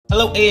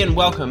Hello and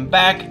welcome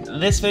back.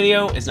 This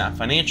video is not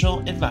financial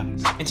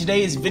advice. In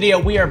today's video,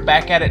 we are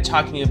back at it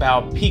talking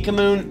about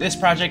Pikamoon. This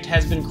project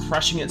has been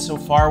crushing it so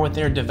far with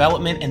their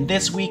development, and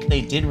this week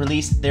they did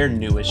release their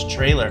newest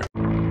trailer.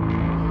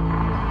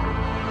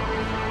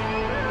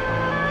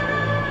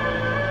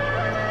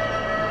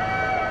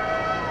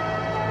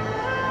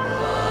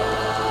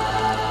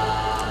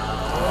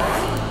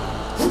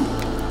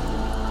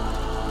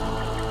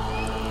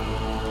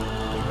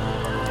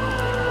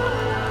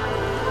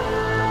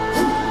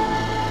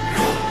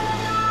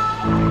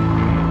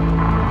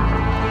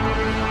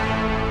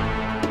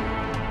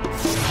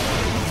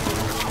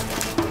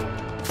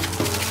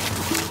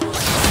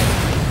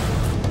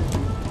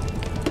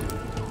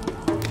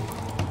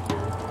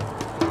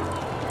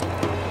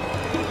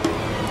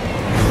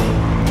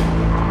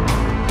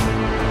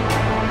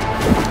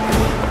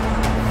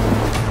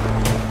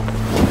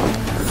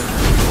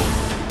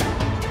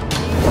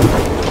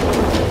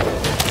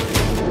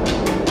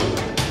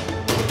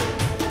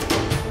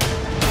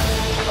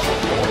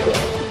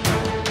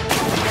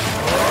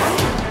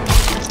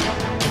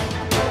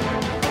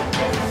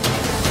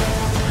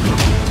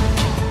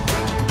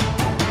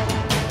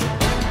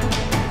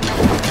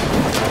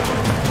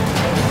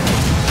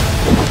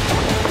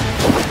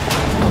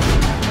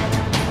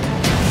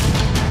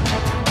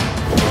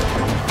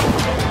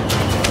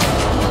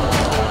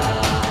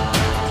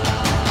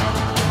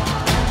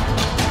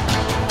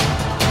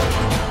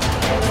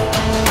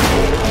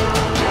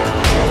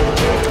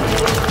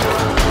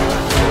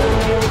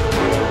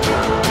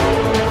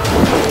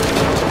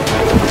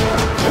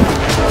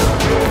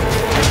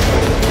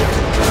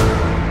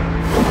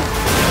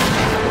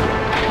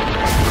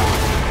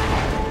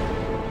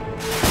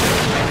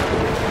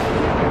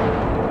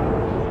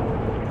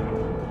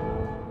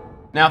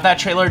 Now, if that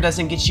trailer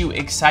doesn't get you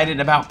excited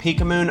about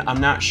Pikamoon,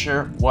 I'm not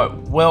sure what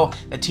will.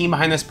 The team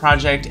behind this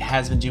project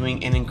has been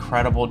doing an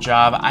incredible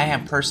job. I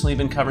have personally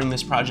been covering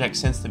this project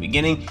since the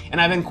beginning,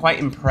 and I've been quite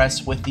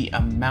impressed with the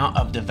amount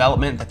of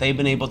development that they've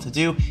been able to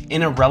do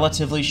in a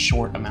relatively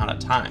short amount of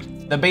time.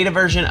 The beta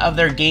version of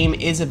their game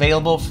is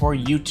available for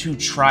you to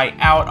try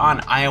out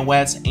on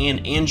iOS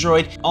and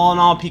Android. All in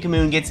all,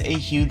 Pikamoon gets a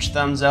huge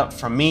thumbs up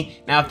from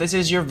me. Now, if this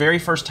is your very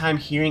first time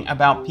hearing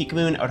about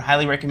Pikamoon, I would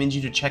highly recommend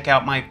you to check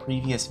out my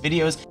previous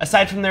videos.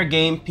 Aside from their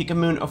game,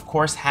 Pikamoon of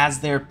course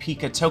has their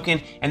Pika token,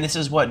 and this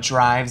is what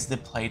drives the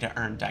play to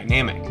earn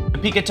dynamic. The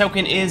Pika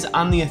token is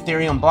on the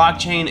Ethereum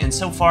blockchain, and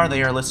so far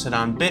they are listed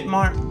on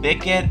BitMart,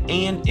 BitGet,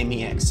 and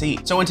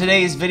MEXC. So in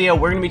today's video,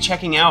 we're going to be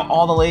checking out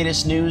all the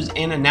latest news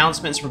and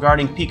announcements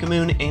regarding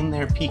Pikamoon and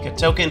their Pika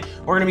token.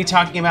 We're going to be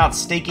talking about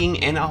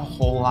staking and a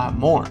whole lot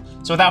more.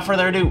 So without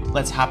further ado,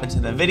 let's hop into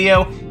the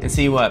video and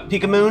see what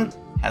Pikamoon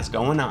has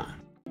going on.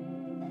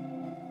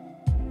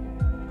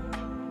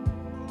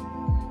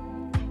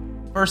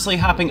 Firstly,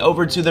 hopping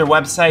over to their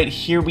website,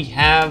 here we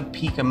have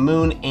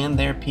Pikamoon and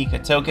their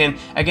Pika token.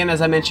 Again,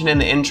 as I mentioned in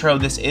the intro,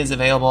 this is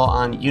available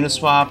on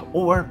UniSwap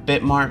or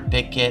BitMart,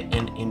 BitGet,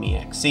 and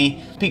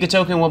MEXC. Pika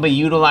token will be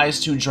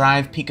utilized to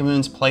drive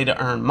Pikamoon's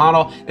play-to-earn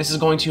model. This is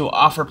going to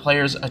offer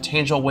players a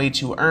tangible way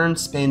to earn,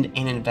 spend,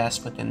 and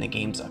invest within the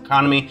game's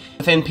economy.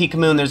 Within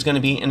Pikamoon, there's going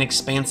to be an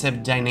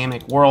expansive,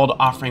 dynamic world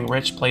offering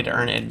rich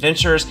play-to-earn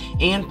adventures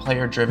and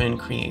player-driven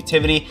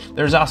creativity.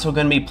 There's also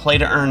going to be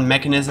play-to-earn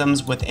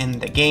mechanisms within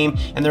the game,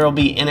 and there will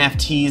be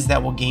NFTs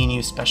that will gain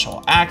you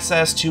special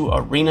access to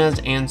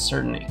arenas and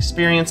certain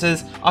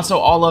experiences. Also,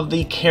 all of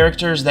the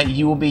characters that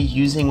you will be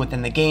using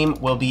within the game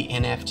will be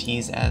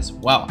NFTs as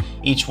well,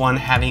 each one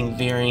having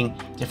varying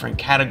different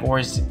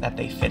categories that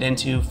they fit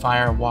into: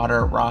 fire,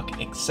 water,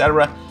 rock,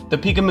 etc. The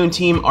Pikamoon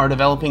team are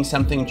developing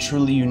something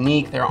truly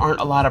unique. There aren't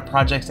a lot of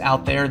projects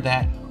out there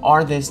that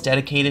are this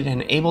dedicated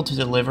and able to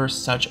deliver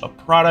such a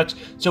product.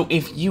 So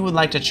if you would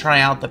like to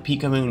try out the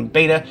Pikamoon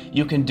beta,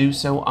 you can do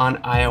so on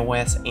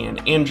iOS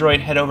and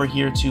Android. Head over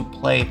here to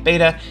Play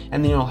Beta,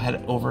 and then you'll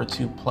head over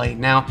to Play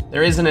Now.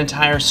 There is an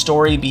entire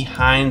story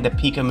behind the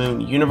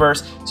Pikamoon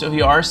universe, so if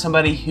you are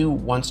somebody who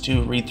wants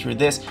to read through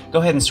this, go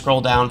ahead and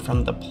scroll down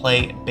from the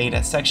Play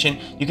Beta section.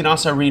 You can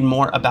also read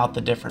more about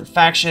the different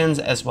factions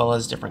as well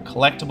as different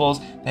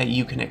collectibles that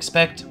you can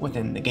expect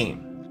within the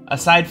game.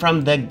 Aside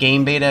from the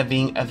game beta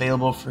being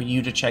available for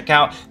you to check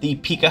out, the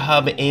Pika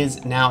Hub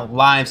is now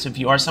live. So if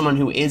you are someone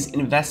who is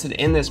invested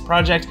in this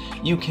project,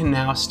 you can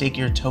now stake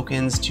your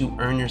tokens to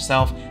earn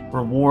yourself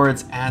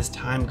rewards as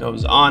time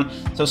goes on.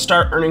 So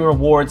start earning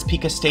rewards.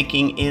 Pika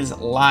staking is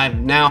live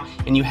now,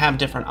 and you have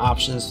different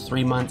options: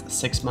 3 month,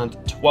 6 month,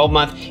 12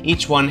 month,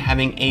 each one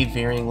having a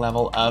varying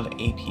level of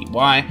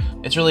APY.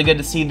 It's really good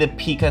to see the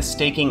Pika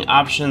staking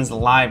options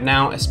live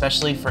now,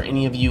 especially for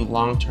any of you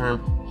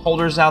long-term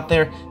holders out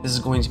there, this is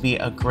going to be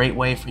a great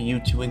way for you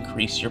to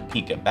increase your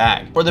Pika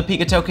bag. For the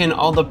Pika token,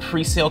 all the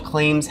pre-sale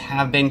claims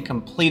have been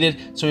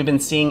completed, so we've been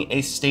seeing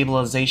a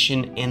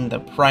stabilization in the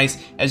price.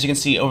 As you can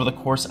see over the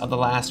course of the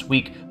last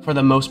week, for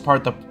the most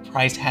part, the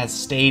price has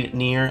stayed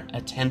near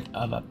a tenth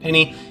of a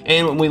penny.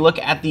 And when we look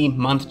at the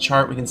month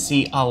chart, we can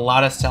see a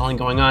lot of selling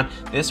going on.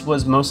 This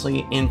was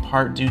mostly in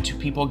part due to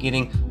people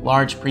getting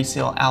large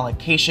pre-sale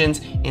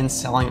allocations and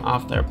selling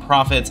off their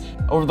profits.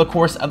 Over the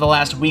course of the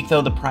last week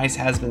though, the price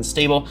has been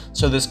stable,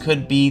 so this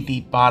could be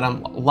the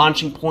bottom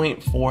launching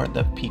point for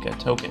the Pika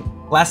token.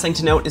 Last thing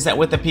to note is that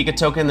with the Pika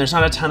token, there's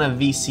not a ton of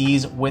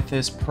VCs with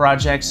this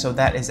project, so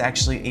that is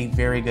actually a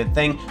very good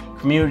thing.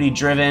 Community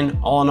driven,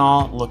 all in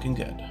all, looking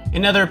good.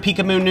 In other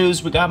Pikamoon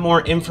news, we got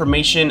more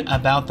information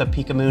about the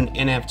Pikamoon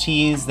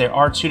NFTs. There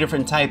are two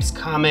different types,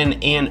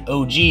 common and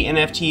OG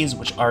NFTs,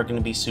 which are going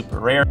to be super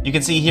rare. You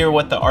can see here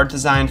what the art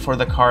design for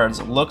the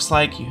cards looks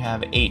like. You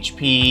have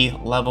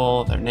HP,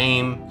 level, their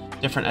name,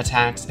 different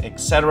attacks,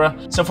 etc.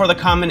 So for the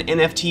common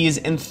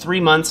NFTs, in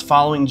 3 months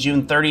following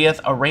June 30th,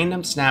 a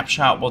random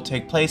snapshot will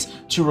take place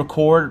to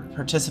record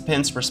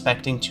participants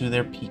respecting to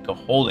their Pika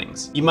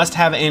holdings. You must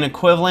have an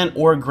equivalent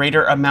or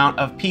greater amount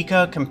of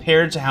Pika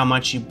compared to how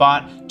much you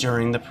bought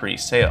during the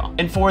pre-sale.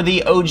 And for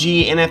the OG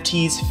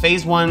NFTs,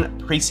 phase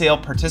 1 pre-sale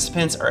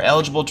participants are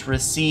eligible to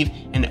receive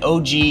an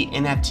OG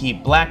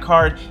NFT black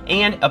card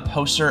and a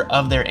poster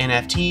of their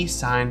NFT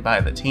signed by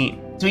the team.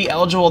 To be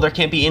eligible, there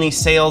can't be any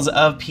sales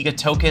of Pika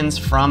tokens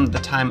from the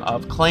time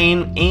of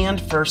claim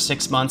and for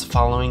 6 months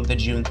following the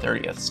June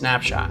 30th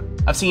snapshot.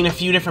 I've seen a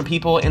few different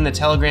people in the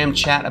Telegram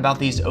chat about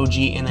these OG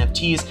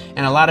NFTs,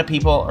 and a lot of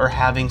people are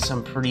having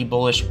some pretty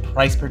bullish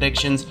price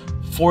predictions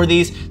for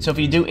these. So if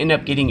you do end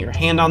up getting your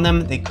hand on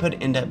them, they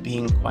could end up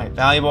being quite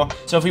valuable.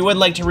 So if you would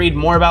like to read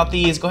more about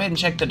these, go ahead and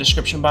check the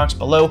description box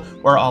below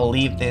where I'll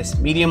leave this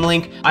Medium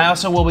link. I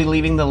also will be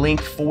leaving the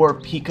link for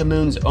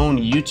Pikamoon's own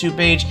YouTube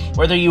page.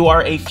 Whether you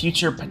are a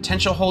future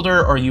potential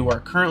holder or you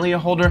are currently a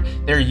holder,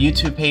 their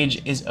YouTube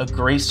page is a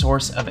great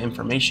source of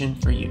information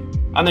for you.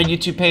 On their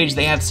YouTube page,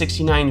 they have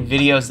 69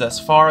 videos thus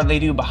far. They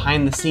do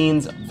behind the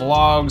scenes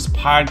vlogs,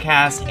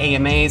 podcasts,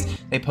 AMAs.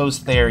 They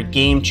post their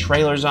game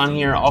trailers on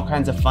here, all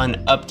kinds of fun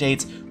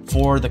updates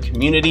for the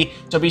community.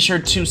 So be sure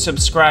to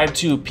subscribe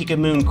to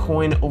Pikamoon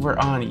Coin over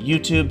on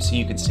YouTube so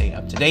you can stay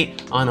up to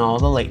date on all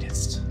the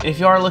latest. And if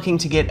you are looking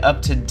to get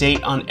up to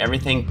date on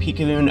everything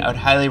Pikamoon, I would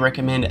highly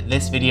recommend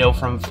this video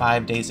from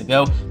 5 days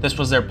ago. This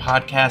was their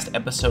podcast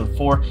episode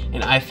 4,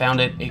 and I found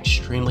it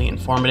extremely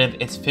informative.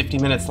 It's 50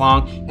 minutes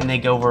long, and they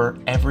go over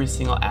every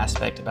single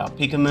aspect about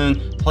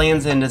Pikamoon,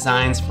 plans and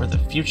designs for the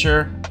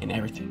future, and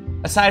everything.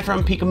 Aside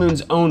from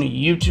Pikamoon's own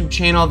YouTube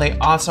channel, they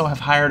also have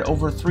hired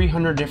over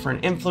 300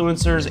 different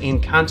influencers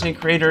and content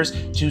creators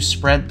to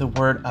spread the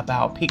word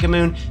about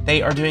Pikamoon.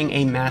 They are doing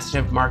a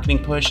massive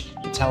marketing push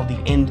until the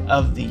end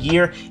of the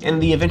year, and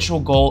the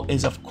eventual goal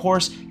is, of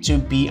course, to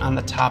be on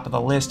the top of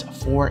the list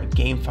for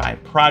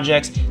Gamefi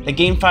projects. The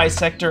Gamefi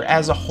sector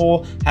as a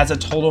whole has a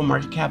total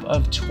market cap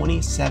of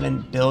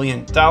 $27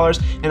 billion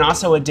and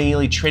also a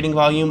daily trading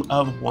volume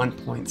of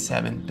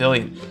 1.7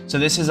 billion. So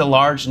this is a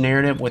large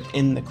narrative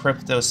within the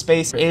crypto space.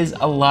 There is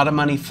a lot of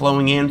money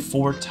flowing in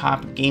for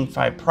top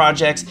Gamefi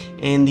projects,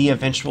 and the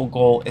eventual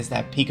goal is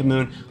that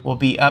Pikamoon will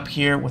be up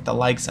here with the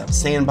likes of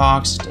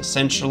Sandbox,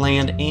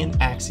 Decentraland, and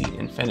Axie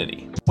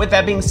Infinity. With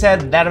that being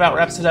said, that about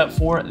wraps it up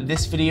for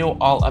this video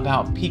all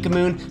about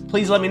Pikamoon.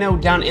 Please let me know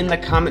down in the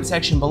comment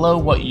section below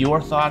what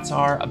your thoughts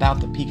are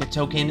about the Pika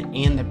token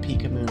and the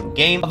Pikamoon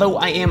game. Although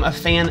I am a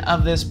fan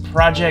of this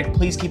project,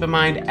 please keep in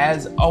mind,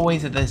 as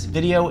always, that this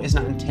video is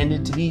not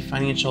intended to be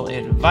financial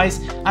advice.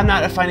 I'm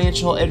not a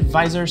financial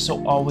advisor,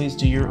 so always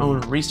do your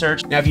own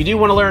research. Now, if you do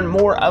want to learn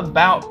more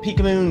about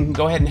Pikamoon,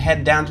 go ahead and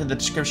head down to the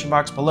description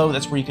box below.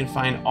 That's where you can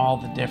find all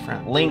the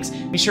different links.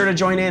 Be sure to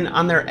join in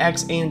on their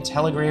X and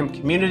Telegram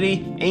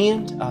community,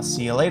 and I'll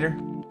see you later.